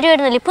ഭയങ്കര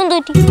കാര്യമായിരുന്നല്ലോ. ഇപ്പം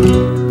തൂറ്റി.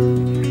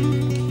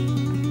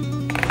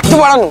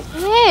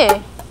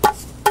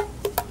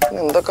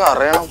 എന്തൊക്കെ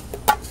അറിയണം.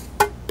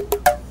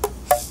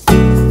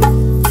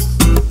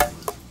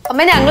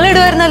 അമ്മ ഞങ്ങൾ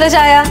ഇടുവായിരുന്നല്ലോ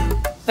ചായ.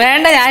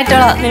 വേണ്ട, ഞാൻ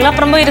ഇട്ടോളാം. നിങ്ങൾ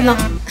അപ്പുറം പോയിരുന്നോ?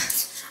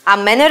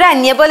 അമ്മേനെ ഒരു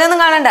അന്യെ പോലെ ഒന്നും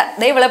കാണണ്ട.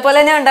 ദേ ഇവളെ പോലെ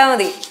തന്നെ കണ്ടാ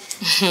മതി.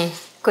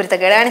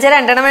 കുരുത്തക്കേട് കാണിച്ച 2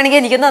 എണ്ണം വേണമെങ്കിൽ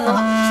എനിക്കും തന്നു.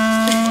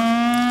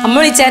 അമ്മ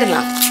വിളിച്ചായിരുന്നോ?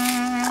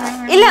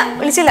 ഇല്ല,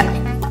 വിളിച്ചില്ല.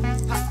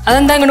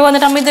 അതെന്താ ഇങ്ങോട്ട്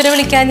വന്നിട്ട് അമ്മ ഇതുവരെ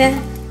വിളിക്കാഞ്ഞ്?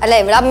 അല്ല,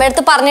 ഇവിടെ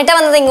അമ്മയടുത്ത് പറഞ്ഞിട്ടാ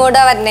വന്നത്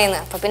ഇങ്ങോട്ടാ വരണേന്ന്.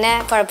 അപ്പൊ പിന്നെ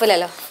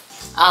കുഴപ്പമില്ലല്ലോ.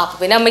 അപ്പൊ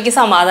പിന്നെ അമ്മയ്ക്ക്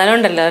സമാധാനം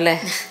ഉണ്ടല്ലോ അല്ലേ?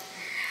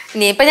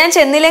 ഇനിയിപ്പൊ ഞാൻ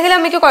ചെന്നില്ലെങ്കിലും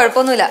അമ്മയ്ക്ക്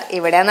കുഴപ്പമൊന്നുമില്ല.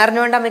 ഇവിടെയാന്ന്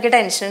അറിഞ്ഞുകൊണ്ട് അമ്മയ്ക്ക്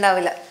ടെൻഷൻ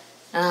ഉണ്ടാവില്ല.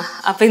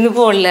 അപ്പൊ ഇന്ന്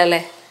പോണില്ല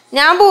അല്ലേ?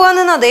 ഞാൻ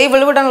പോവാന്ന് അതേ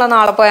ഇവള് വിടണല്ലോ.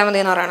 നാളെ പോയാൽ മതി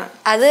എന്ന് പറയണ.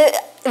 അത്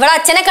ഇവിടെ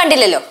അച്ഛനെ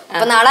കണ്ടില്ലല്ലോ.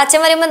 അപ്പൊ നാളെ അച്ഛൻ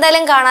വരുമ്പോ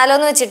എന്തായാലും കാണാലോ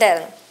എന്ന്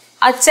വെച്ചിട്ടായിരുന്നു.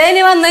 അച്ഛൻ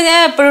ഇനി വന്ന് ഞാൻ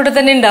എപ്പോഴും ഇവിടെ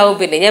തന്നെ ഉണ്ടാവും.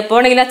 പിന്നെ ഞാൻ എപ്പോ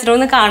വേണമെങ്കിലും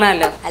അച്ഛനൊന്ന്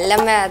കാണാമല്ലോ.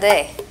 അല്ലമ്മ അതെ.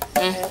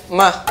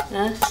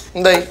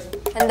 എന്തായി?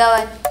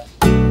 എന്താവാൻ?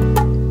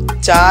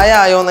 ചായ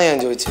ആയോന്നാ ഞാൻ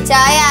ചോദിച്ചു.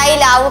 ചായ ആയി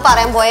ലാവ്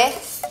പറയാൻ പോയെ.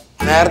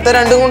 നേരത്തെ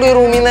 2 കൊണ്ട് ഈ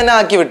റൂമിൽ നിന്ന് തന്നെ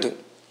ആക്കി വിട്ടു.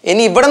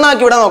 ഇനി ഇവിടെ നിന്ന്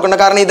ആക്കി വിടാൻ നോക്കണ്ട.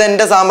 കാരണം ഇത്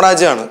എന്റെ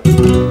സാമ്രാജ്യമാണ്.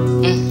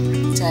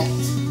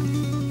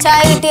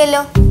 ചായ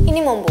കിട്ടിയല്ലോ.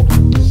 ഇനി മുമ്പ്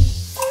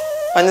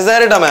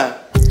പഞ്ചസാര ഇട്ടാമേ.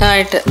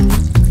 ആയിട്ട്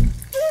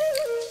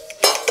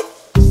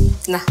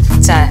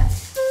ചായ.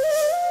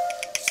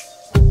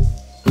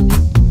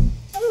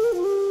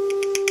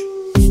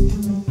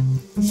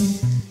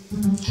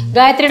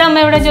 ഗായത്രിയുടെ അമ്മ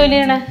എവിടെ ജോലി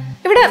ചെയ്യണേ?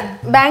 ഇവിടെ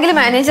ബാങ്കില്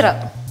മാനേജറാ.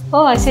 ഓ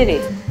ശരി.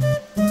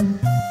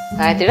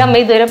 ഗായത്രിയുടെ അമ്മ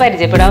ഇതുവരെ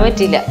പരിചയപ്പെടാൻ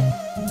പറ്റിയില്ല.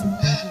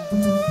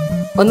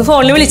 ഒന്ന്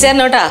ഫോണിൽ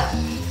വിളിച്ചായിരുന്നോട്ടാ.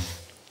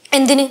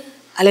 എന്തിന്?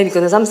 അല്ല,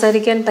 എനിക്കൊന്ന്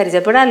സംസാരിക്കാൻ,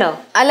 പരിചയപ്പെടാലോ.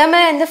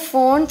 അല്ലമ്മ എന്റെ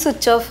ഫോൺ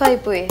സ്വിച്ച് ഓഫ് ആയി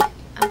പോയി.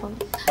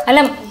 അല്ല,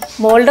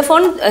 മോളുടെ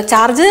ഫോൺ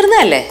ചാർജ്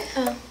തീർന്നതല്ലേ?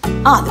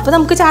 അതിപ്പോ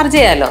നമുക്ക് ചാർജ്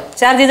ചെയ്യാലോ.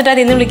 ചാർജ് ചെയ്തിട്ട്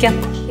അതിന്ന് വിളിക്കാം.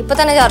 ഇപ്പൊ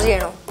തന്നെ ചാർജ്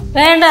ചെയ്യണോ?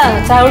 വേണ്ട,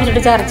 ചായ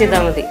കുടിച്ചിട്ട് ചാർജ്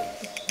ചെയ്താൽ മതി.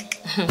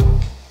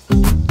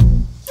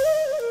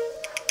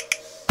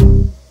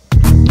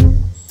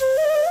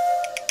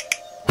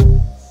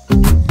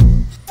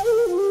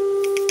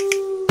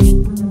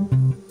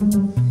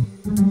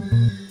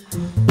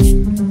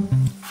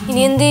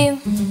 ഇനി എന്ത് ചെയ്യും?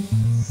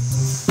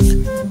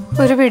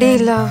 ഒരു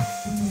പിടിയില്ല.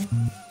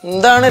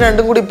 എന്താണ്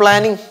 2 കൂടി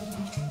പ്ലാനിങ്?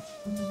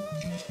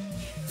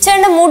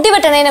 ചേട്ടന്റെ മുടി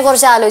വെട്ടണതിനെ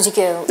കുറിച്ച്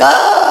ആലോചിക്കുന്നു.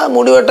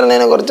 മുടി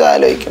വെട്ടണതിനെ കുറിച്ച്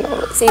ആലോചിക്കണം.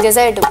 സീരിയസ്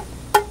ആയിട്ടും.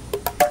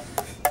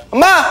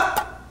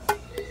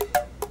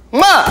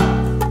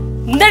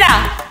 എന്താടാ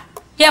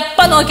എപ്പ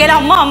നോക്കിയാലും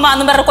അമ്മ അമ്മ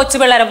എന്ന് പറഞ്ഞ കൊച്ചു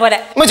പിള്ളേരെ പോലെ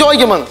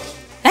ചോദിക്കുന്നു.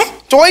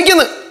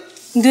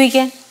 എന്ത്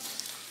ചോദിക്കാൻ?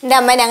 എന്റെ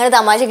അമ്മ ഞങ്ങൾ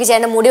തമാശക്ക്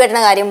ചേട്ടന്റെ മുടി വെട്ടണ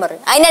കാര്യം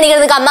പറഞ്ഞു.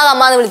 അതിനാണ് കമ്മ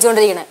കമ്മാന്ന്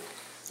വിളിച്ചുകൊണ്ടിരിക്കണേ.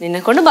 നിന്നെ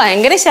കൊണ്ട്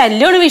ഭയങ്കര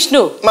ശല്യമാണ്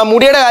വിഷ്ണു.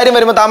 മുടിയുടെ കാര്യം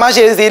വരുമ്പോ തമാശ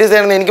ഏത് സീരിയസ്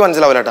ആണെന്ന് എനിക്ക്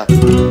മനസ്സിലാവില്ല.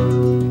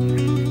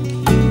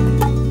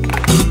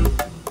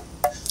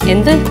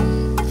 എന്ത്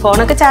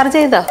ഫോണൊക്കെ ചാർജ്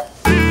ചെയ്തോ?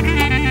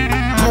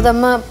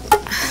 അതമ്മ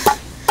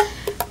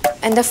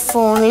എന്റെ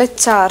ഫോണില്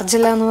ചാർജ്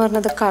ഇല്ല എന്ന്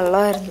പറഞ്ഞത്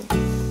കള്ളമായിരുന്നു.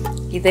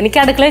 ഇതെനിക്ക്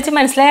അടുക്കള വെച്ച്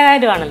മനസ്സിലായ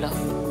കാര്യമാണല്ലോ.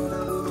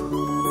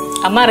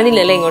 അമ്മ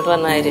അറിഞ്ഞില്ലല്ലേ ഇങ്ങോട്ട്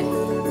വന്ന കാര്യം?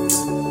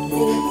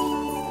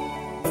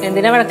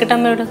 എന്തിനാ വഴക്കിട്ട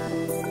അമ്മയോട്?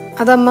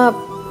 അതമ്മ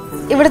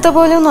ഇവിടുത്തെ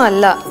പോലെ ഒന്നും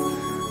അല്ല.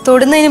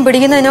 തൊടുന്നതിനും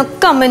പിടിക്കുന്നതിനും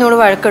ഒക്കെ അമ്മേനോട്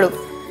വഴക്കിടും.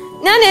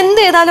 ഞാൻ എന്ത്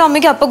ചെയ്താലും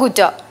അമ്മയ്ക്ക് അപ്പ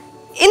കുറ്റ.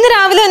 ഇന്ന്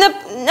രാവിലെ തന്നെ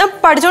ഞാൻ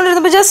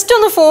പഠിച്ചോണ്ടിരുന്നപ്പോ ജസ്റ്റ്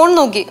ഒന്ന് ഫോൺ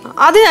നോക്കി,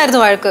 അതിനായിരുന്നു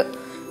വഴക്ക്.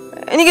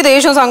 എനിക്ക്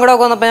ദേഷ്യവും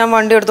സങ്കടമൊക്കെ വന്നപ്പോ ഞാൻ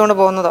വണ്ടി എടുത്തോണ്ട്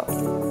പോകുന്നതോ.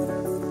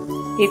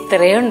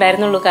 ഇത്രയേ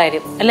ഉണ്ടായിരുന്നുള്ളൂ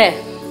കാര്യം അല്ലേ?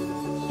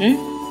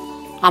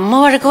 അമ്മ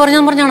വഴക്ക്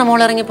പറഞ്ഞാണോ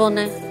മോൾ ഇറങ്ങി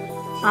പോന്നെ?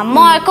 അമ്മ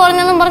വഴക്ക്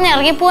പറഞ്ഞെന്നും പറഞ്ഞ്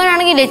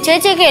ഇറങ്ങിപ്പോവാനാണെങ്കിൽ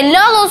ലച്ചേച്ചിയൊക്കെ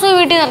എല്ലാ ദിവസവും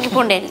വീട്ടിൽ നിന്ന്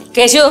ഇറങ്ങിപ്പോണ്ടേ.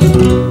 കേശു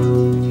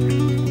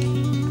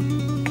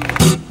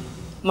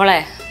മോളെ,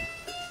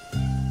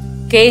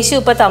 കേശു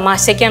ഇപ്പൊ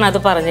തമാശക്കാണ് അത്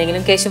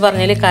പറഞ്ഞെങ്കിലും കേശു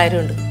പറഞ്ഞതിൽ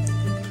കാര്യമുണ്ട്.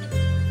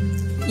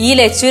 ഈ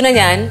ലച്ചുവിനെ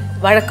ഞാൻ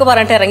വഴക്ക്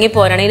പറഞ്ഞിട്ട്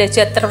ഇറങ്ങിപ്പോരാണെങ്കിൽ ലച്ചു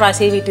എത്ര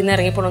പ്രാവശ്യം ഈ വീട്ടിൽ നിന്ന്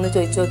ഇറങ്ങിപ്പോണെന്ന്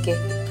ചോദിച്ചു നോക്കിയേ.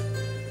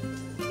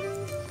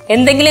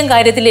 എന്തെങ്കിലും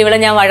കാര്യത്തിൽ ഇവിടെ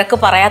ഞാൻ വഴക്ക്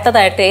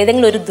പറയാത്തതായിട്ട്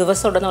ഏതെങ്കിലും ഒരു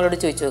ദിവസം ഉണ്ടെന്ന് അവളോട്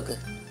ചോദിച്ചു നോക്ക്.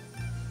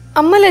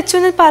 അമ്മ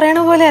ലച്ചുവിനെ പറയണ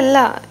പോലെ അല്ല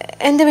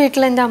എന്റെ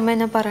വീട്ടിൽ എന്റെ അമ്മ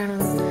എന്നെ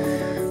പറയണത്.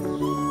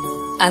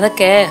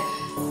 അതൊക്കെ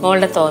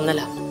മോളുടെ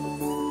തോന്നല.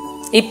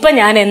 ഇപ്പൊ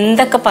ഞാൻ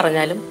എന്തൊക്കെ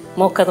പറഞ്ഞാലും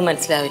മോക്കത്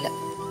മനസ്സിലാവില്ല.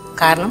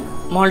 കാരണം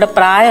മോളുടെ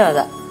പ്രായം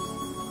അതാ.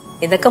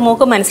 ഇതൊക്കെ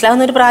മോക്ക്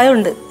മനസ്സിലാവുന്ന ഒരു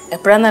പ്രായമുണ്ട്.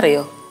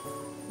 എപ്പോഴാണെന്നറിയോ?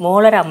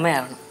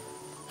 മോളൊരമ്മയാവണം.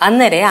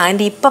 അന്നേരെ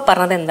ആൻറ്റി ഇപ്പൊ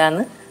പറഞ്ഞത്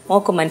എന്താന്ന്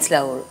മോക്ക്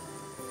മനസ്സിലാവുള്ളൂ.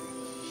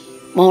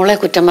 മോളെ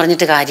കുറ്റം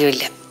പറഞ്ഞിട്ട്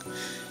കാര്യമില്ല.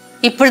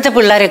 ഇപ്പോഴത്തെ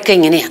പിള്ളേരൊക്കെ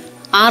ഇങ്ങനെയാ.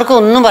 ആർക്കും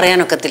ഒന്നും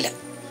പറയാനൊക്കത്തില്ല.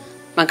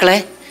 മക്കളെ,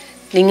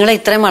 നിങ്ങളെ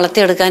ഇത്രയും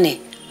വളർത്തിയെടുക്കാനേ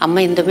അമ്മ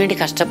എന്തു വേണ്ടി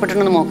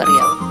കഷ്ടപ്പെട്ടിട്ടുണ്ടെന്ന്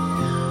മോക്കറിയാവും.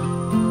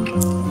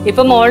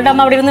 ഇപ്പൊ മോളുടെ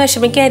അമ്മ അവിടെ ഇരുന്ന്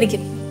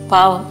വിഷമിക്കായിരിക്കും.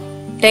 പാവം,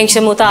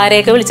 ടെൻഷൻ മൂത്ത്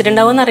ആരെയൊക്കെ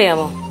വിളിച്ചിട്ടുണ്ടാവും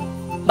അറിയാമോ?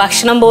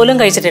 ഭക്ഷണം പോലും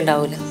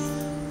കഴിച്ചിട്ടുണ്ടാവൂല.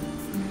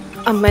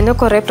 അമ്മേനെ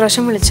കുറെ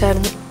പ്രാവശ്യം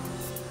വിളിച്ചായിരുന്നു,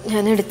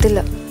 ഞാൻ എടുത്തില്ല.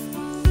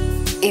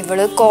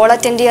 ഇവള് കോൾ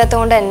അറ്റൻഡ്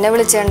ചെയ്യാത്തതുകൊണ്ട് എന്നെ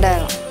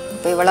വിളിച്ചിട്ടുണ്ടായിരുന്നു.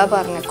 അപ്പൊ ഇവളാ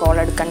പറഞ്ഞ കോൾ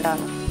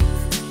എടുക്കണ്ടെന്ന്.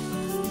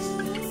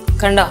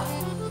 കണ്ടോ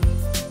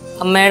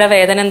അമ്മയുടെ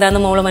വേദന എന്താന്ന്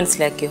മോള്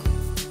മനസ്സിലാക്കിയോ?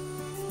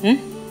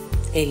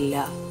 ഇല്ല.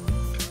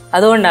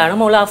 അതുകൊണ്ടാണ്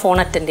മോള് ആ ഫോൺ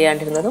അറ്റൻഡ്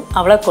ചെയ്യാണ്ടിരുന്നതും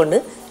അവളെ കൊണ്ട്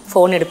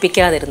ഫോൺ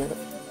എടുപ്പിക്കാതിരുന്നതും.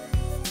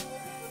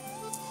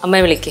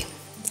 അമ്മയെ വിളിക്കേ,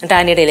 എന്നിട്ട്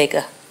ആൻറ്റിയുടെ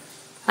ഇടയിലേക്ക്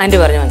ആൻറ്റി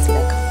പറഞ്ഞ്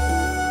മനസ്സിലാക്കാം.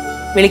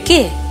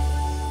 വിളിക്കേ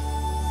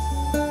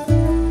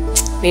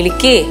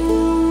വിളിക്കേ.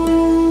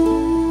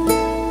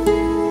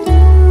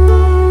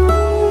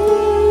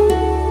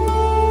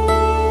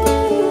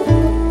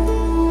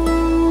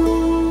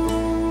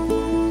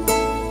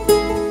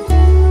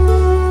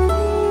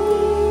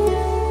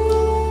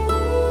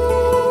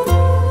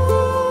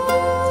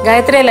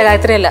 ഗായത്രിയല്ല,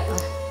 ഗായത്രിയല്ല.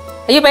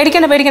 അയ്യോ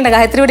പേടിക്കണ്ട പേടിക്കണ്ട,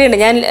 ഗായത്രി ഇവിടെ ഉണ്ട്.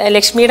 ഞാൻ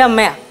ലക്ഷ്മിയുടെ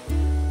അമ്മയാ.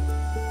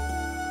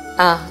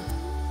 ആ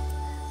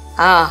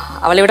ആ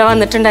അവളിവിടെ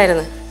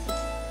വന്നിട്ടുണ്ടായിരുന്നു.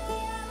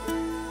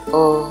 ഓ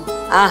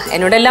ആ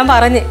എന്നോടെല്ലാം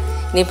പറഞ്ഞ്.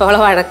 ഇനിയിപ്പോൾ അവളെ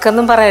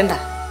വഴക്കൊന്നും പറയണ്ട.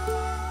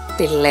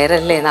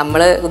 പിള്ളേരല്ലേ,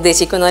 നമ്മൾ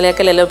ഉദ്ദേശിക്കുന്ന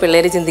പോലെയൊക്കെ അല്ലല്ലോ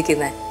പിള്ളേർ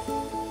ചിന്തിക്കുന്നത്.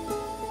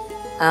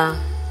 ആ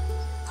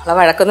അവളെ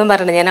വഴക്കൊന്നും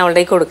പറയണ്ട, ഞാൻ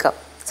അവളുടെ കൊടുക്കാം,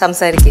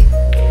 സംസാരിക്കേ.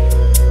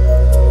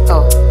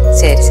 ഓ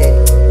ശരി ശരി.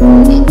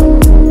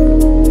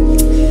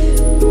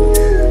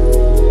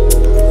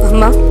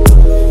 അമ്മ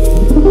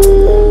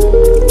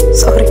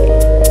സോറി.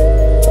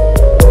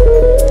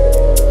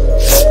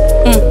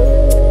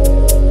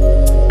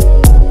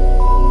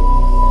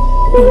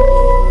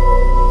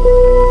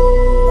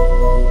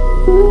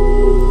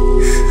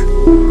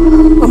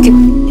 ഓക്കെ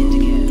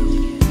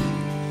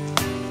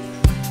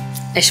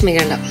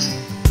വിഷമിക്കണ്ട.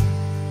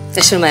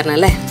 വിഷമം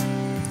വരണല്ലേ?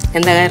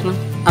 എന്താ കാരണം?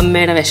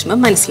 അമ്മയുടെ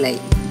വിഷമം മനസ്സിലായി.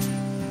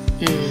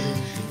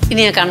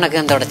 ഇനി ഞാൻ കണ്ണൊക്കെ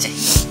ഞാൻ തുടച്ചേ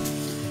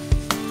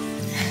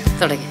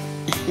തുടങ്ങി.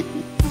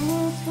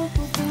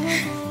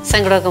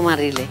 സങ്കടമൊക്കെ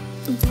മാറിയില്ലേ?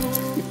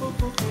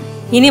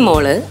 ഇനി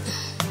മോള്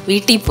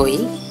വീട്ടിൽ പോയി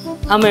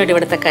അമ്മയോട്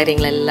ഇവിടുത്തെ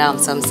കാര്യങ്ങളെല്ലാം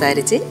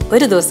സംസാരിച്ച്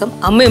ഒരു ദിവസം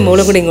അമ്മയും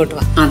മോളും കൂടി ഇങ്ങോട്ട്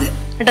വാ. അതെ,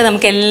 എന്നിട്ട്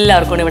നമുക്ക്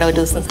എല്ലാവർക്കും കൂടി ഇവിടെ ഒരു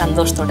ദിവസം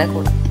സന്തോഷത്തോടെ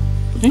കൂടാം.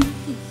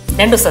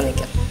 2 ദിവസം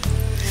നിൽക്കാം.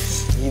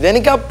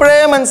 ഇതെനിക്ക് അപ്പോഴേ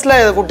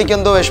മനസ്സിലായത് കുട്ടിക്ക്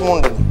എന്തോ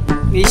വിഷമമുണ്ട്.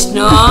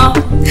 വിഷ്ണു